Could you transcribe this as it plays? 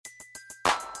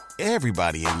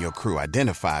Everybody in your crew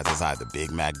identifies as either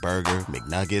Big Mac Burger,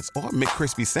 McNuggets, or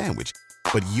McCrispy Sandwich.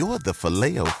 But you're the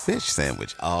Filet-O-Fish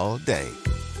Sandwich all day.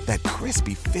 That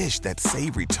crispy fish, that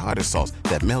savory tartar sauce,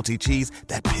 that melty cheese,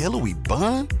 that pillowy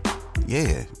bun.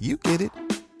 Yeah, you get it.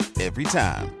 Every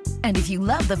time. And if you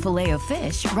love the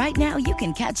Filet-O-Fish, right now you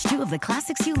can catch two of the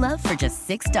classics you love for just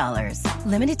 $6.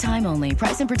 Limited time only.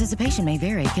 Price and participation may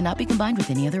vary. Cannot be combined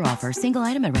with any other offer. Single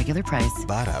item at regular price.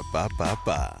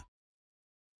 Ba-da-ba-ba-ba.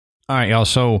 All right, y'all.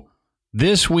 So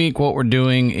this week what we're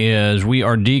doing is we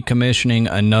are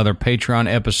decommissioning another Patreon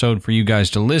episode for you guys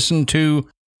to listen to.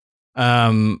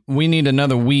 We need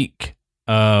another week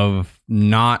of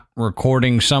not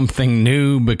recording something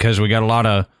new because we got a lot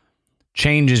of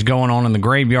changes going on in the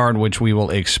graveyard, which we will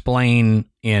explain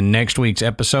in next week's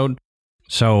episode.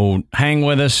 So hang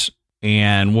with us,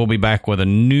 and we'll be back with a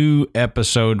new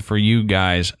episode for you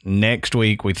guys next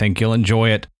week. We think you'll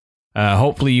enjoy it.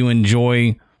 Hopefully you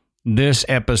enjoy this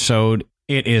episode.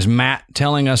 It is Matt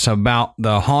telling us about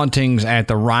the hauntings at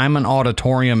the Ryman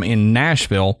Auditorium in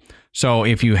Nashville. So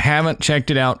if you haven't checked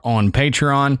it out on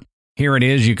Patreon, here it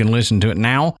is. You can listen to it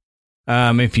now.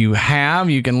 If you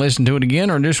have, you can listen to it again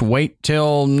or just wait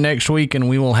till next week and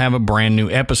we will have a brand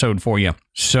new episode for you.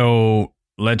 So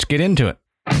let's get into it.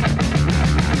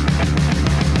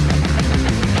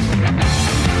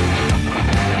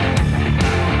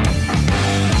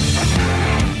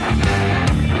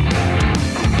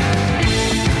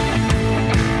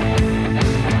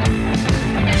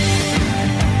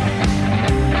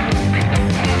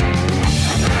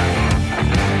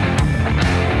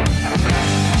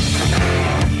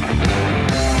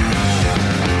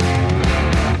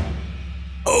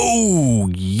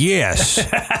 Yes.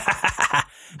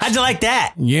 How'd you like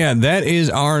that? Yeah, that is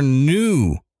our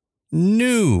new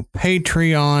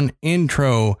Patreon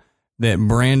intro that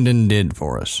Brandon did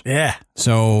for us. Yeah.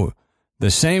 So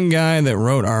the same guy that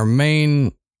wrote our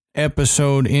main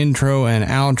episode intro and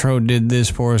outro did this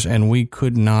for us, and we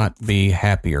could not be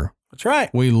happier. That's right.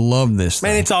 We love this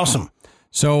Man, thing. it's awesome.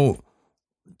 So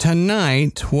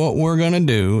tonight, what we're going to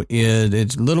do is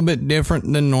it's a little bit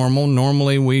different than normal.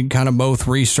 Normally, we kind of both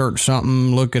research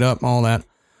something, look it up, all that.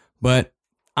 But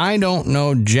I don't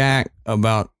know jack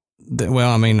about,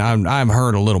 I've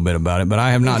heard a little bit about it, but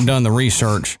I have not done the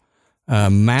research.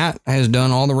 Matt has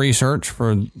done all the research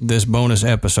for this bonus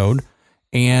episode,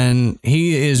 and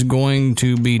he is going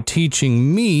to be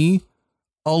teaching me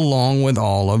along with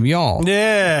all of y'all.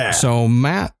 Yeah. So,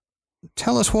 Matt,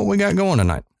 tell us what we got going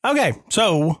tonight. Okay,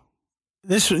 so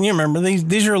you remember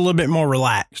these are a little bit more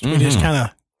relaxed. We just kind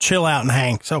of chill out and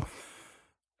hang. So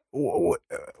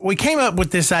we came up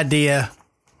with this idea,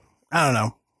 I don't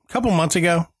know, a couple months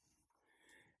ago,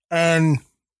 and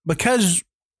because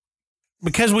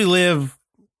we live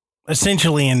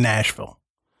essentially in Nashville,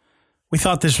 we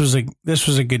thought this was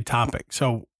a good topic.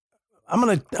 So I'm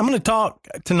gonna talk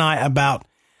tonight about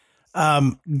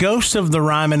Ghosts of the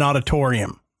Ryman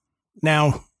Auditorium.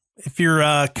 Now, if you're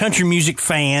a country music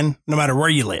fan, no matter where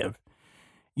you live,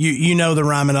 you know the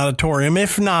Ryman Auditorium.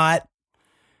 If not,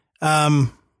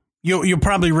 you'll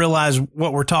probably realize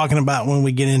what we're talking about when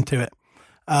we get into it.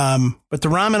 But the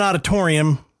Ryman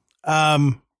Auditorium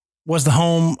was the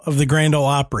home of the Grand Ole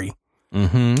Opry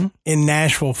in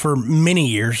Nashville for many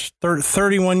years,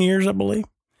 31 years, I believe.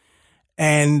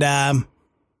 And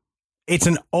it's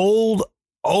an old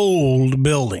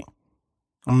building.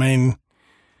 I mean,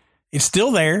 it's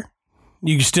still there.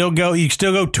 You can still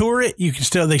go tour it.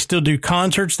 They still do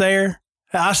concerts there.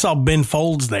 I saw Ben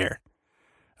Folds there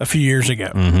a few years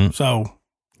ago. So,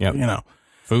 yep. You know,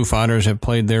 Foo Fighters have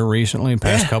played there recently,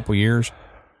 past couple years.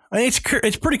 I mean, it's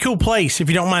a pretty cool place if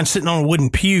you don't mind sitting on a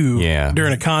wooden pew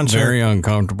during a concert. Very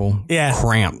uncomfortable. Yeah.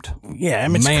 Cramped. Yeah. I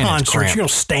mean, it's a concert. You're going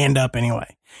to stand up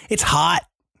anyway. It's hot.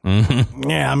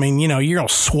 Yeah. I mean, you're going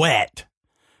to sweat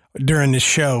during this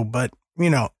show, but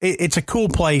it's a cool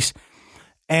place.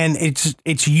 And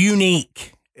it's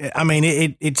unique. I mean,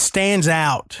 it stands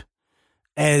out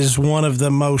as one of the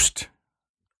most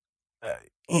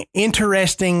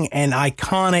interesting and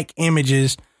iconic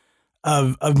images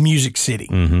of Music City.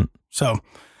 So,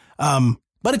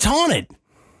 but it's haunted.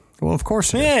 Well, of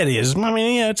course it is. Yeah, it is. I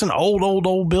mean, it's an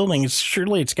old building.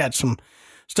 It's got some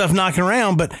stuff knocking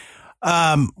around. But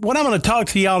what I'm going to talk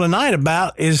to y'all tonight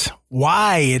about is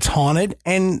why it's haunted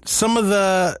and some of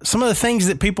the things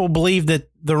that people believe that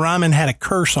the Ryman had a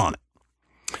curse on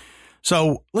it.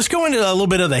 So let's go into a little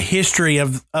bit of the history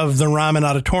of the Ryman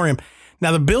Auditorium.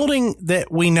 Now, the building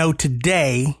that we know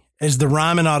today as the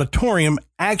Ryman Auditorium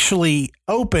actually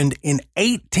opened in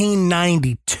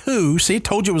 1892. See, I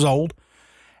told you it was old.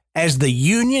 As the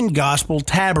Union Gospel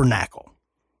Tabernacle.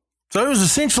 So it was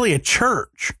essentially a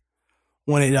church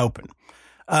when it opened.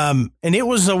 And it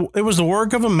was the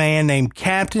work of a man named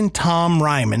Captain Tom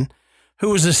Ryman, who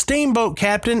was a steamboat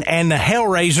captain and a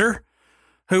hellraiser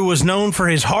who was known for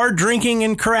his hard drinking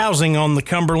and carousing on the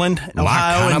Cumberland,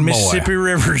 Ohio, and Mississippi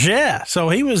rivers. Yeah. So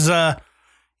he was,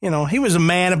 he was a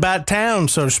man about town,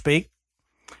 so to speak.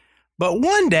 But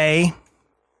one day,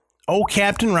 old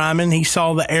Captain Ryman, he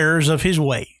saw the errors of his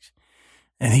ways,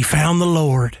 and he found the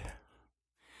Lord.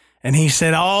 And he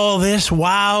said, all this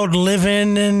wild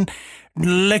living and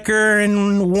liquor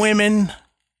and women,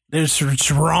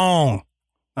 it's wrong.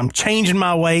 I'm changing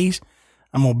my ways.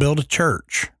 I'm going to build a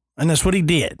church. And that's what he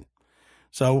did.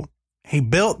 So he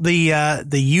built the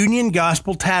Union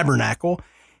Gospel Tabernacle.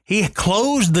 He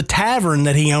closed the tavern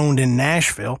that he owned in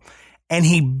Nashville, and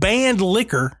he banned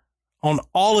liquor on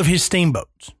all of his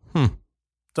steamboats.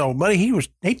 So, buddy,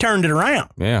 he turned it around.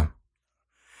 Yeah.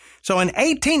 So in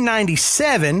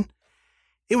 1897,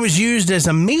 it was used as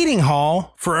a meeting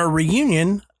hall for a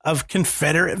reunion of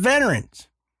Confederate veterans.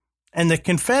 And the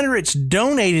Confederates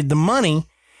donated the money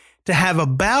to have a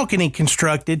balcony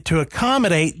constructed to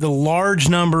accommodate the large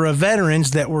number of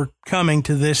veterans that were coming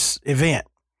to this event.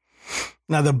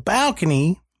 Now, the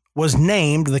balcony was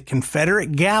named the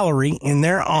Confederate Gallery in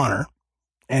their honor,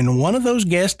 and one of those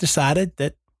guests decided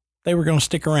that they were going to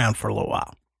stick around for a little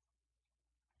while.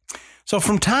 So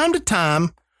from time to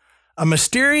time, a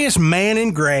mysterious man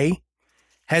in gray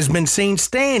has been seen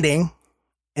standing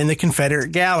in the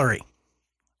Confederate Gallery.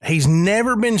 He's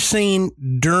never been seen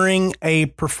during a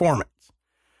performance,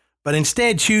 but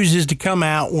instead chooses to come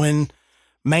out when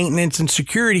maintenance and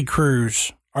security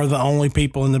crews are the only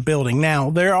people in the building.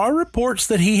 Now, there are reports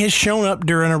that he has shown up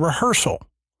during a rehearsal.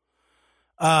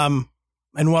 And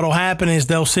what will happen is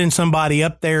they'll send somebody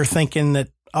up there thinking that,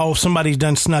 somebody's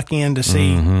done snuck in to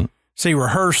see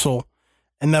rehearsal,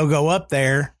 and they'll go up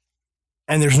there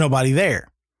and there's nobody there.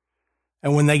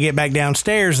 And when they get back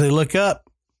downstairs, they look up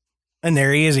and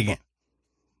there he is again,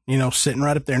 sitting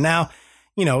right up there. Now,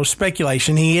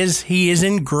 speculation. He is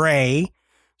in gray.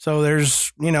 So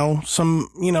there's, some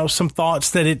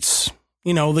thoughts that it's,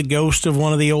 the ghost of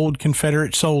one of the old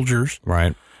Confederate soldiers.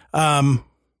 Right.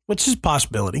 Which is a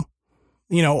possibility,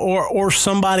 or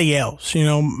somebody else,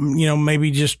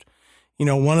 maybe just,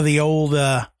 one of the old,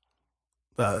 the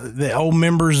old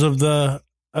members of the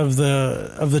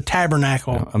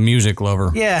tabernacle. A music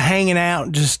lover. Yeah. Hanging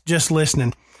out, just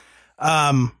listening.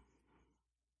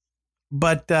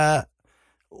 But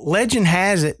legend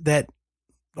has it that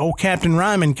old Captain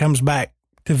Ryman comes back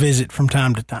to visit from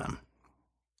time to time.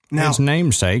 Now, his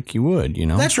namesake, you would,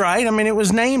 That's right. I mean, it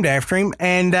was named after him,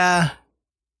 and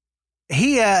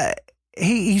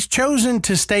he's chosen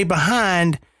to stay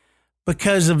behind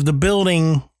because of the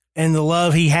building and the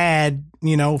love he had,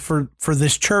 for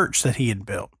this church that he had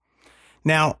built.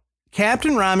 Now,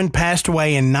 Captain Ryman passed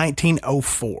away in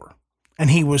 1904, and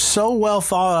he was so well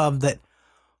thought of that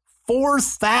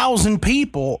 4,000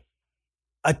 people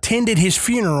attended his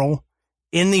funeral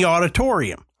in the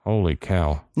auditorium. Holy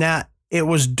cow. Now, it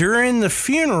was during the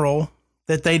funeral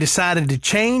that they decided to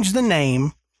change the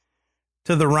name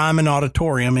to the Ryman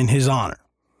Auditorium in his honor.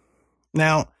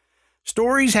 Now,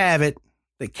 stories have it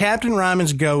that Captain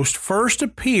Ryman's ghost first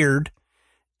appeared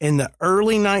in the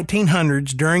early 1900s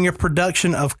during a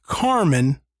production of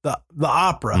Carmen, the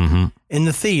opera, in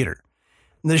the theater.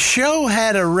 The show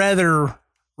had a rather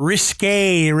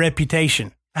risque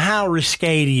reputation. How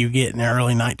risque do you get in the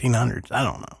early 1900s? I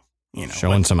don't know.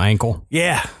 Showing some ankle?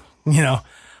 Yeah.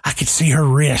 I could see her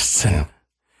wrists and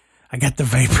I got the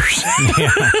vapors. Yeah.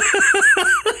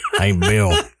 Hey,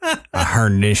 Bill, I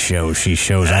heard this show. She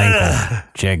shows ankle.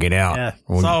 Check it out.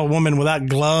 Yeah. Saw a woman without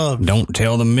gloves. Don't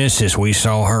tell the missus we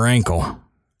saw her ankle.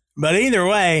 But either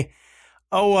way,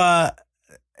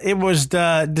 it was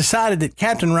decided that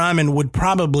Captain Ryman would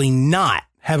probably not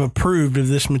have approved of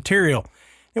this material.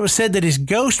 It was said that his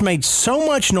ghost made so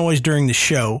much noise during the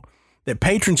show that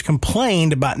patrons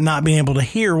complained about not being able to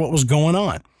hear what was going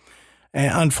on.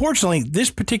 And unfortunately, this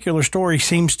particular story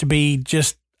seems to be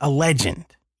just a legend.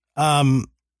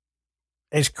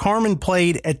 As Carmen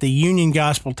played at the Union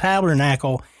Gospel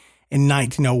Tabernacle in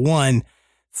 1901,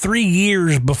 3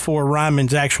 years before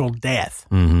Ryman's actual death.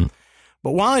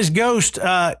 But while his ghost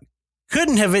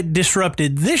couldn't have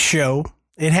disrupted this show,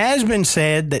 it has been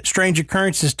said that strange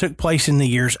occurrences took place in the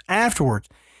years afterwards.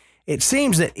 It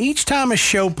seems that each time a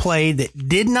show played that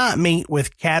did not meet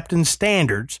with Captain's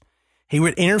standards, he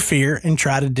would interfere and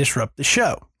try to disrupt the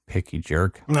show. Picky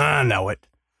jerk. I know it.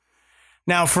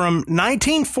 Now, from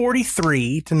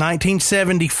 1943 to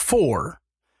 1974,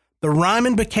 the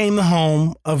Ryman became the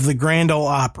home of the Grand Ole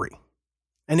Opry.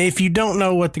 And if you don't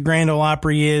know what the Grand Ole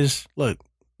Opry is, look,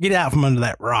 get out from under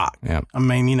that rock. Yeah. I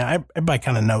mean, you know, everybody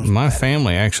kind of knows. My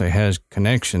family actually has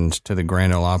connections to the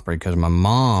Grand Ole Opry because my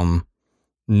mom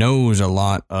knows a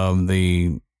lot of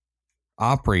the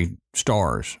Opry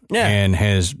stars and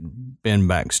has been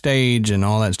backstage and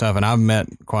all that stuff. And I've met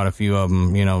quite a few of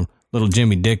them, you know, little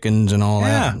Jimmy Dickens and all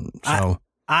that. So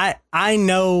I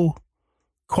know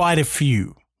quite a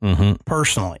few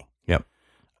personally. Yep.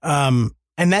 And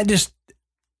that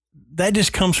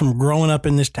just comes from growing up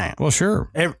in this town. Well,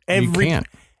 sure.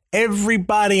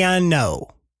 Everybody I know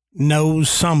knows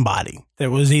somebody that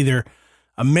was either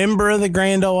a member of the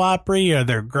Grand Ole Opry or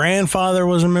their grandfather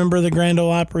was a member of the Grand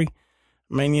Ole Opry.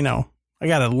 I mean, you know, I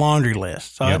got a laundry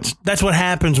list. So that's what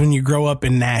happens when you grow up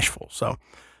in Nashville. So,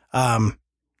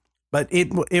 but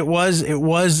it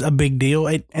was a big deal.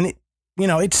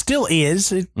 It still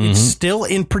is. It's still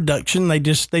in production.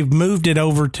 They've moved it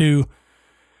over to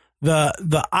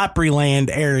the Opryland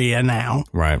area now.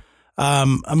 Right.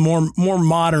 A more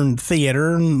modern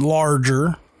theater and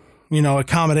larger, you know,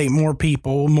 accommodate more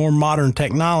people, more modern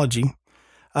technology.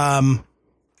 But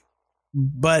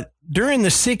during the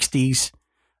 60s,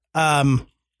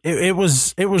 it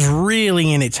was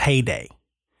really in its heyday.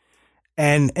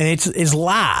 And it's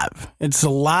live. It's a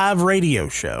live radio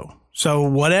show. So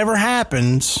whatever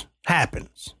happens.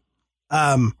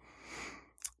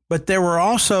 But there were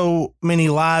also many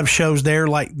live shows there,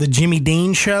 like the Jimmy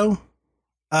Dean Show.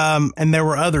 And there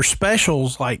were other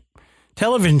specials, like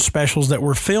television specials that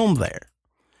were filmed there.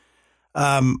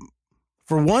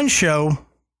 For one show,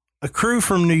 a crew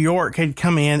from New York had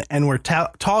come in and were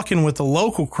talking with the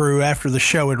local crew after the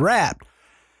show had wrapped.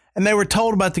 And they were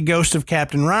told about the ghost of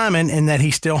Captain Ryman and that he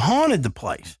still haunted the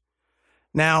place.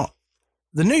 Now,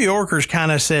 the New Yorkers kind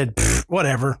of said,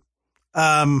 whatever.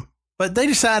 But they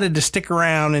decided to stick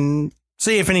around and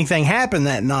see if anything happened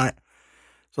that night.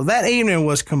 So that evening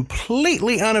was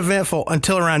completely uneventful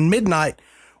until around midnight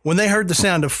when they heard the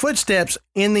sound of footsteps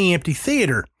in the empty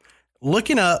theater.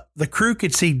 Looking up, the crew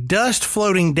could see dust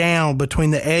floating down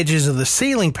between the edges of the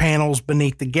ceiling panels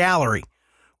beneath the gallery,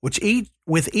 with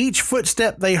each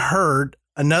footstep they heard,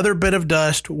 another bit of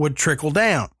dust would trickle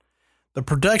down. The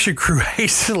production crew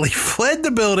hastily fled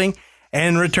the building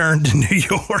and returned to New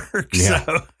York. Yeah.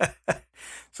 So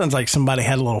sounds like somebody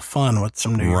had a little fun with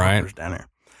some New Yorkers down there.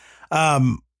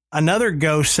 Another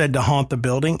ghost said to haunt the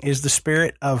building is the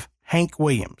spirit of Hank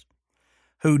Williams,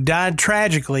 who died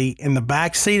tragically in the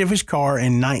back seat of his car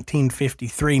in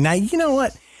 1953. Now, you know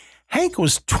what? Hank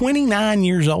was 29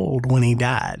 years old when he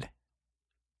died.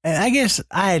 And I guess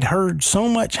I had heard so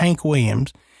much Hank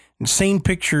Williams and seen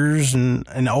pictures and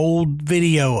an old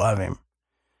video of him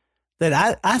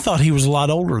that I thought he was a lot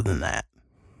older than that.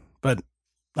 But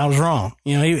I was wrong.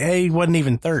 You know, he wasn't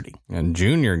even 30. And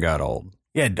Junior got old.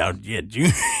 Yeah,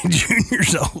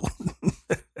 Junior's old.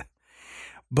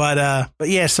 But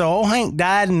yeah, so old Hank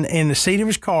died in the seat of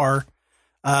his car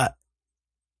in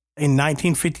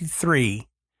 1953.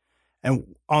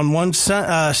 And on one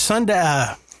Sunday,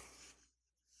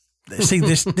 see,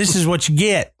 this is what you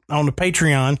get on the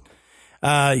Patreon.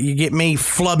 You get me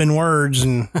flubbing words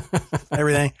and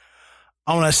everything.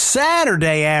 On a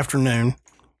Saturday afternoon,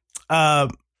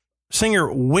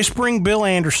 singer Whispering Bill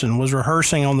Anderson was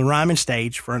rehearsing on the Ryman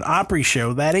stage for an Opry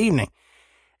show that evening.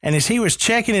 And as he was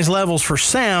checking his levels for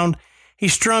sound, he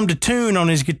strummed a tune on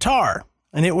his guitar.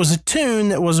 And it was a tune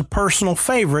that was a personal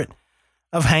favorite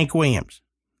of Hank Williams.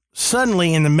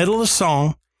 Suddenly, in the middle of the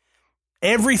song,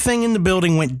 everything in the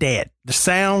building went dead. The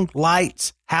sound,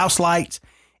 lights, house lights,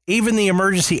 even the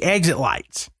emergency exit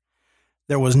lights.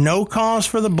 There was no cause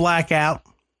for the blackout,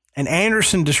 and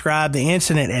Anderson described the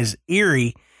incident as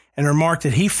eerie and remarked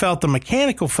that he felt the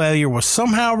mechanical failure was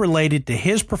somehow related to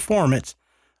his performance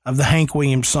of the Hank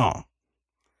Williams song.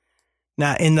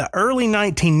 Now, in the early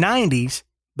 1990s,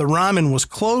 the Ryman was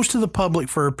closed to the public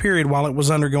for a period while it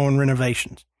was undergoing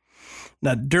renovations.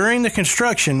 Now, during the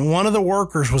construction, one of the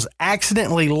workers was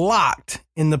accidentally locked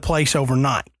in the place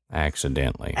overnight.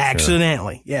 Accidentally.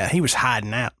 Sure. Yeah, he was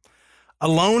hiding out.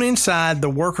 Alone inside, the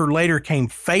worker later came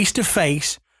face to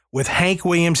face with Hank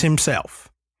Williams himself.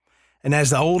 And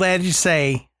as the old adage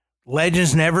say,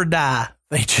 legends never die.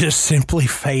 They just simply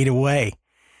fade away.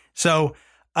 So,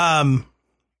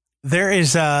 there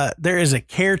is a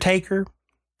caretaker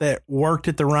that worked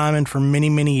at the Ryman for many,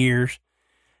 many years.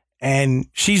 And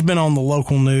she's been on the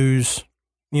local news.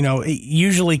 You know, it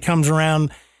usually comes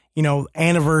around, you know,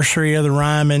 anniversary of the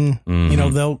Ryman. Mm-hmm. You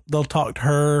know, they'll talk to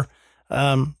her.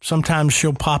 Sometimes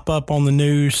she'll pop up on the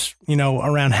news, you know,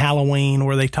 around Halloween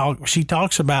where she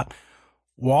talks about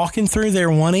walking through there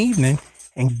one evening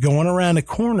and going around a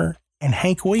corner and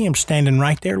Hank Williams standing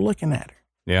right there looking at her.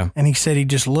 Yeah. And he said he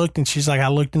just looked, and she's like, I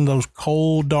looked in those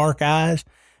cold, dark eyes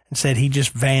and said he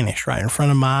just vanished right in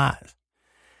front of my eyes.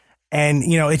 And,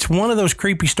 you know, it's one of those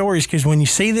creepy stories because when you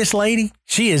see this lady,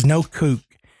 she is no kook.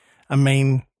 I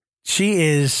mean, she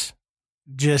is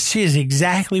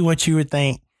exactly what you would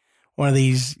think. One of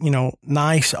these, you know,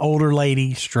 nice older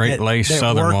ladies. Straight-laced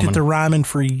Southern worked woman. at the Ryman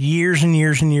for years and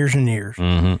years and years and years.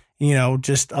 Mm-hmm. You know,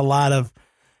 just a lot of,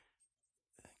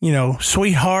 you know,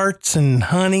 sweethearts and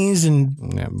honeys and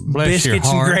biscuits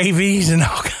and gravies and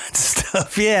all kinds of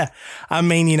stuff. Yeah. I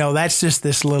mean, you know, that's just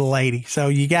this little lady. So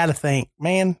you got to think,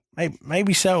 man,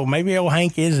 maybe so. Maybe old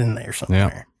Hank is in there somewhere.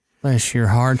 Yep. Bless your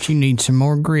heart. You need some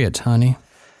more grits, honey.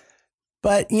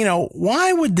 But, you know,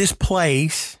 why would this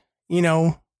place, you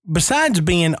know, besides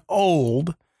being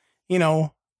old, you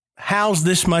know, house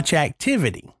this much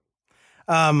activity?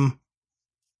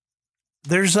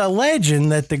 There's a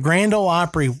legend that the Grand Ole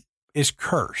Opry is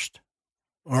cursed,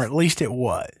 or at least it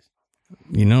was.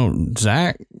 You know,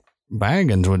 Zach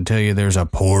Baggins would tell you there's a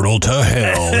portal to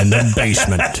hell in the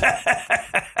basement.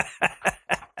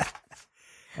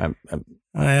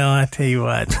 Well, I tell you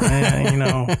what, you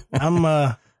know,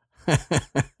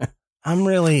 I'm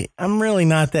really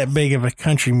not that big of a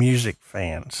country music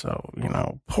fan. So, you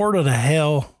know, portal to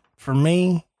hell for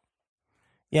me.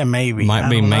 Yeah, maybe. Might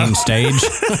be main stage.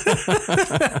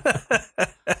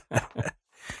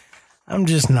 I'm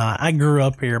just not. I grew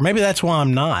up here. Maybe that's why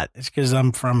I'm not. It's because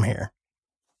I'm from here.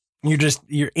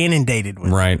 You're inundated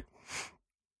with right. it.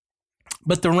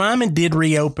 But the Ryman did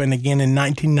reopen again in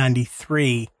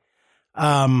 1993.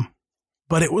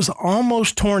 But it was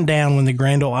almost torn down when the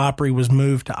Grand Ole Opry was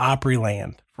moved to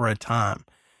Opryland for a time.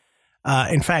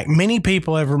 In fact, many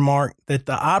people have remarked that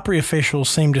the Opry officials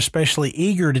seemed especially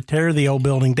eager to tear the old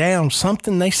building down,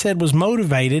 something they said was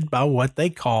motivated by what they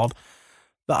called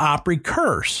the Opry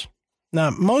curse. Now,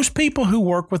 most people who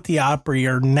work with the Opry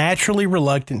are naturally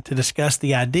reluctant to discuss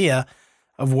the idea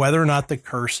of whether or not the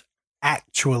curse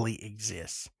actually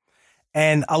exists.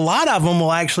 And a lot of them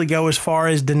will actually go as far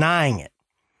as denying it.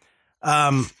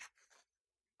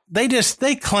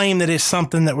 They claim that it's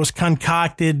something that was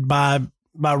concocted by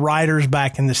writers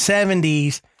back in the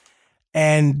 70s,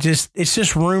 and it's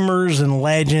just rumors and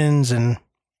legends, and,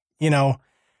 you know,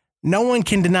 no one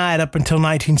can deny it up until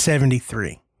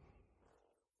 1973.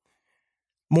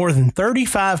 More than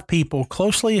 35 people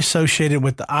closely associated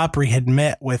with the Opry had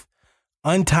met with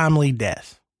untimely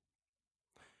death.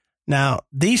 Now,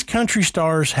 these country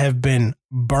stars have been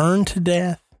burned to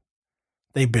death.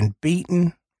 They've been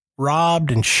beaten, robbed,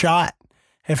 and shot,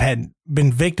 have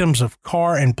been victims of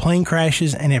car and plane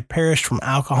crashes, and have perished from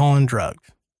alcohol and drugs.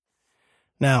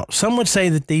 Now, some would say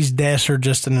that these deaths are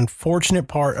just an unfortunate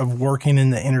part of working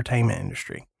in the entertainment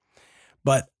industry,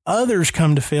 but others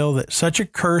come to feel that such a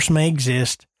curse may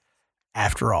exist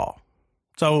after all.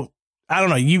 So, I don't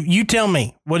know. You tell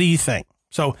me. What do you think?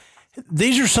 So,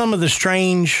 these are some of the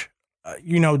strange,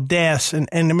 deaths, and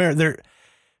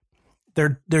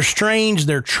they're strange,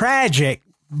 they're tragic,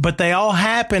 but they all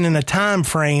happen in a time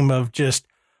frame of just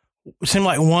seem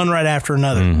like one right after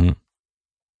another. Mm-hmm.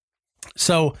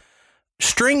 So,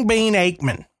 String Bean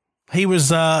Aikman, he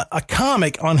was a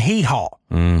comic on Hee Haw.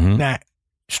 Mm-hmm. Now,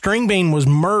 String Bean was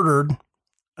murdered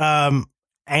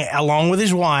along with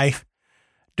his wife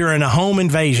during a home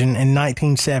invasion in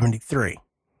 1973.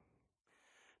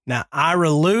 Now, Ira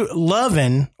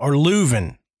Loven, or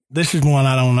Leuven, this is one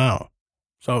I don't know.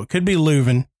 So it could be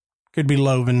Leuven, could be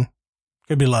Loven,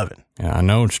 could be Lovin. Yeah, I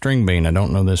know String Bean. I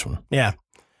don't know this one. Yeah.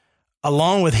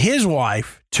 Along with his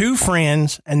wife, two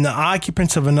friends, and the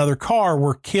occupants of another car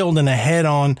were killed in a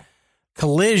head-on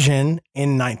collision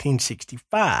in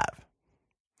 1965.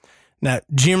 Now,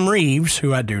 Jim Reeves,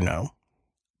 who I do know,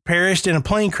 perished in a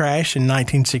plane crash in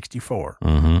 1964.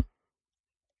 Mm-hmm.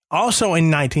 Also in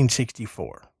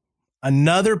 1964,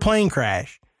 another plane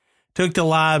crash took the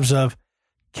lives of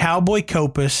Cowboy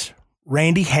Copas,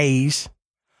 Randy Hayes,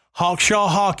 Hawkshaw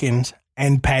Hawkins,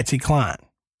 and Patsy Cline.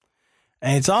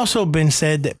 And it's also been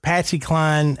said that Patsy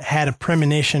Cline had a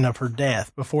premonition of her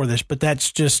death before this, but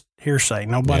that's just hearsay.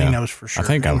 Nobody knows for sure. I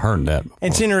think I've heard that before.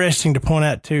 It's interesting to point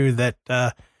out, too,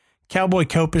 that Cowboy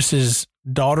Copas's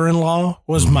daughter-in-law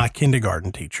was my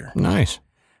kindergarten teacher. Nice.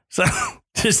 So,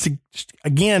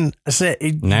 again, I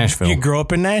said, Nashville. You grow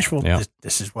up in Nashville. Yep.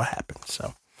 This is what happens.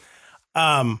 So,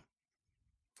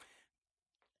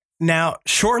 now,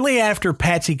 shortly after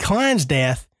Patsy Cline's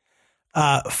death,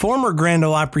 former Grand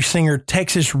Ole Opry singer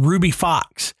Texas Ruby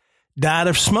Fox died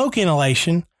of smoke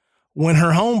inhalation when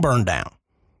her home burned down.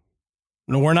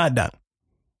 No, we're not done.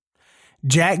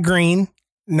 Jack Green,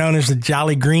 known as the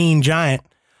Jolly Green Giant,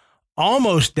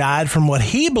 almost died from what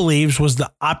he believes was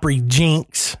the Opry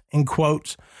jinx, in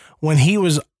quotes, when he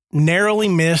was narrowly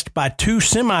missed by 2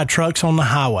 semi-trucks on the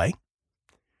highway.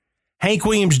 Hank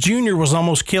Williams Jr. was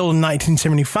almost killed in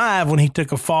 1975 when he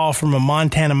took a fall from a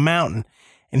Montana mountain,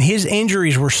 and his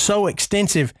injuries were so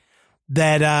extensive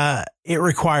that it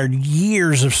required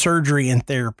years of surgery and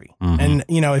therapy. And,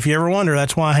 if you ever wonder,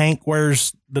 that's why Hank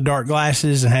wears the dark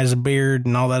glasses and has a beard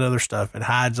and all that other stuff. It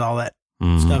hides all that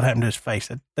stuff happened to his face.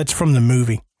 That's from the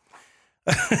movie.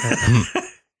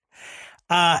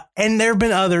 And there have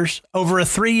been others. Over a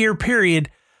 3-year period,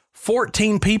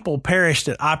 14 people perished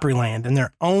at Opryland, and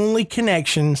their only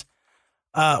connections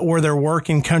were their work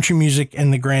in country music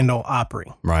and the Grand Ole Opry.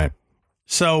 Right.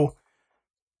 So,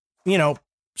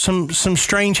 some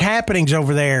strange happenings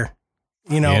over there,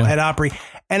 at Opry.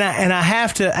 And I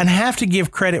have to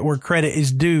give credit where credit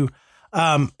is due.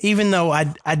 Even though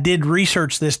I did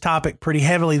research this topic pretty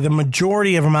heavily, the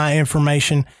majority of my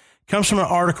information comes from an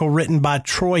article written by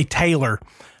Troy Taylor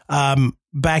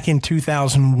back in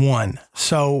 2001.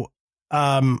 So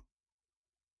I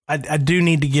do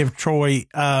need to give Troy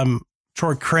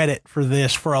credit for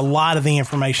this, for a lot of the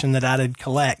information that I did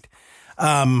collect.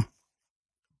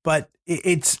 But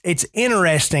it's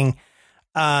interesting.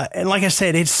 And like I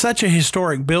said, it's such a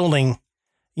historic building,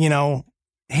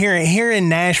 here in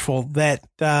Nashville that,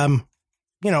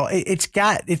 it's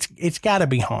got to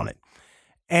be haunted.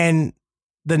 And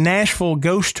the Nashville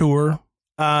Ghost Tour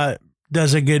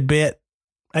does a good bit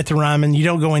at the Ryman. You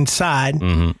don't go inside,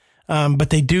 but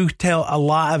they do tell a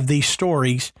lot of these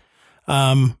stories,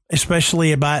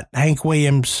 especially about Hank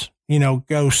Williams,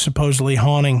 ghost supposedly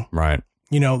haunting, right?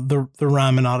 The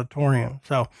Ryman Auditorium.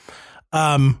 So,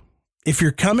 if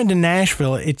you're coming to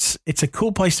Nashville, it's a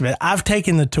cool place to be. I've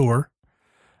taken the tour.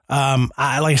 Like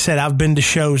I said, I've been to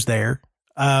shows there.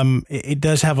 It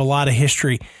does have a lot of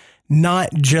history, not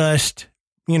just,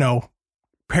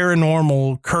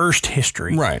 paranormal cursed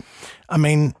history. Right. I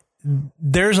mean,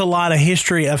 there's a lot of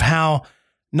history of how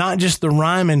not just the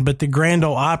Ryman, but the Grand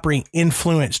Ole Opry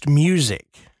influenced music.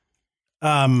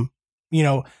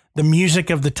 The music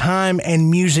of the time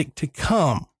and music to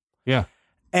come. Yeah.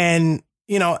 And,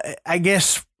 I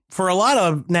guess for a lot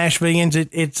of Nashvillians,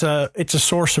 it's a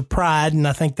source of pride. And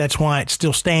I think that's why it's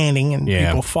still standing, and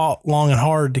people fought long and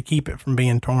hard to keep it from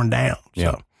being torn down.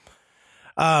 Yeah.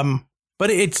 So, but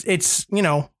it's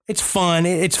fun.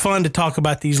 It's fun to talk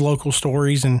about these local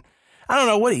stories. And I don't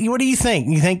know, what do you think?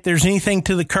 You think there's anything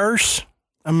to the curse?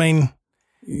 I mean,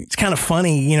 it's kind of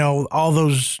funny, all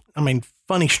those,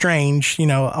 funny, strange,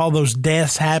 all those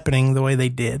deaths happening the way they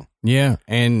did. Yeah.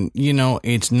 And,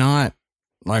 it's not,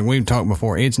 like we've talked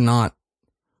before, it's not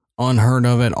unheard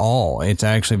of at all. It's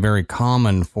actually very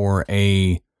common for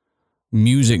a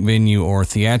music venue or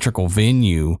theatrical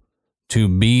venue to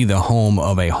be the home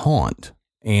of a haunt.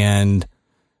 And,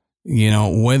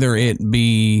 whether it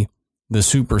be the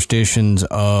superstitions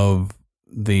of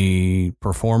the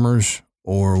performers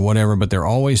or whatever, but there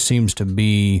always seems to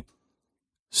be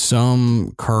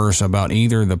some curse about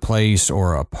either the place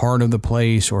or a part of the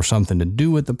place or something to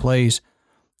do with the place.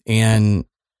 And,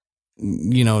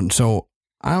 so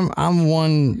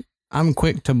I'm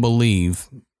quick to believe,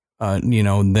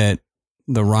 that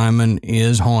the Ryman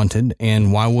is haunted,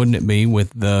 and why wouldn't it be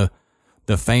with the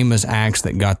famous acts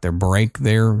that got their break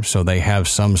there? So they have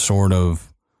some sort of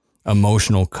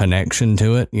emotional connection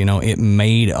to it. It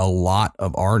made a lot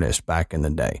of artists back in the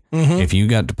day. Mm-hmm. If you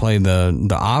got to play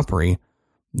the Opry,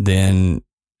 then,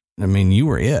 you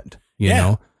were it, you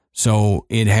know? So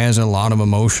it has a lot of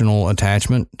emotional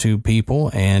attachment to people.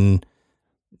 And,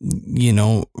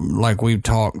 like we've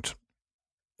talked,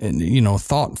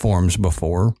 thought forms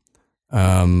before,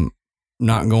 not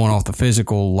going off the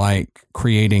physical, like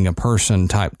creating a person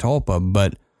type tulpa,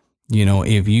 but,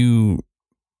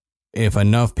 if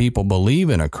enough people believe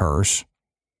in a curse,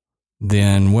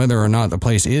 then whether or not the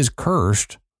place is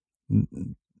cursed,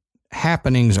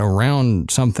 happenings around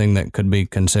something that could be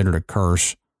considered a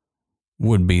curse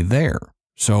would be there.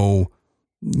 So,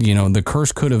 the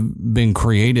curse could have been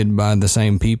created by the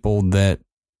same people that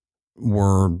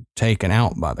were taken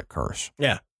out by the curse.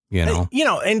 Yeah.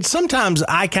 And sometimes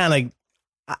I kind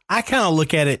of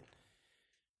look at it,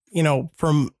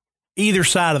 from either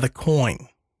side of the coin,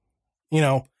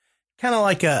 kind of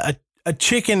like a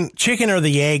chicken or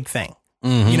the egg thing.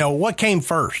 Mm-hmm. What came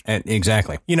first?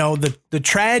 Exactly. The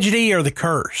tragedy or the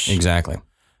curse. Exactly.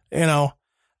 And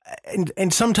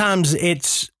sometimes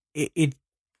it's a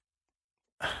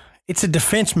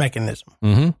defense mechanism.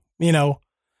 Mm-hmm.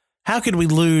 How could we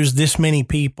lose this many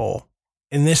people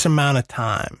in this amount of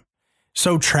time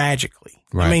so tragically?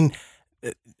 Right.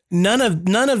 None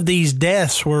of these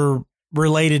deaths were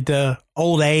related to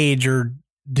old age or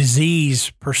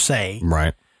disease per se.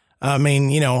 Right. I mean,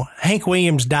 Hank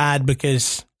Williams died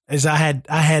because, as I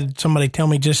had somebody tell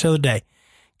me just the other day,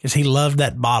 because he loved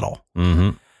that bottle.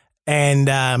 Mm-hmm. And,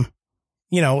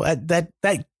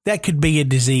 that could be a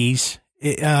disease.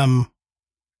 It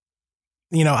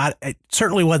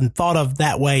certainly wasn't thought of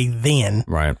that way then.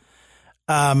 Right.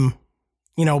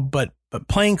 But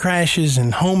plane crashes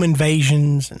and home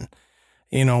invasions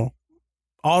and,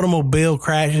 automobile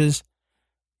crashes,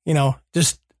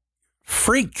 just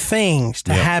freak things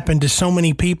to happen to so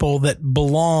many people that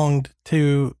belonged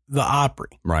to the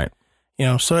Opry. Right.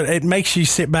 So it makes you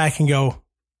sit back and go,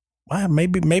 wow,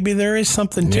 maybe there is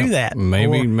something to that.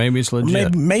 Maybe it's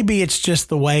legit. Maybe it's just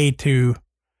the way to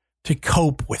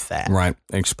cope with that. Right.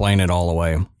 Explain it all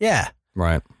away. Yeah.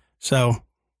 Right. So,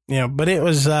 but it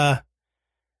was,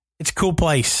 it's a cool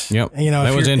place. Yep.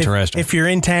 That was interesting. If you're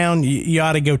in town, you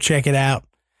ought to go check it out,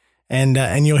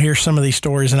 and you'll hear some of these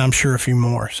stories, and I'm sure a few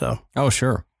more. So. Oh,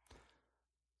 sure.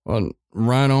 Well,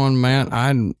 right on, Matt.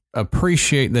 I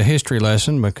appreciate the history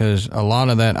lesson because a lot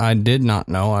of that I did not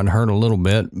know. I'd heard a little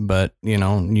bit, but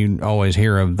you always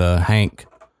hear of the Hank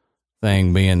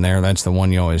thing being there. That's the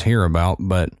one you always hear about.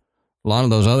 But a lot of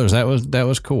those others, that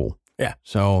was cool. Yeah.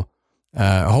 So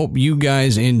I hope you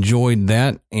guys enjoyed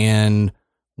that, and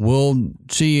we'll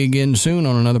see you again soon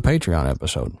on another Patreon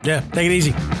episode. Yeah. Take it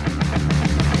easy.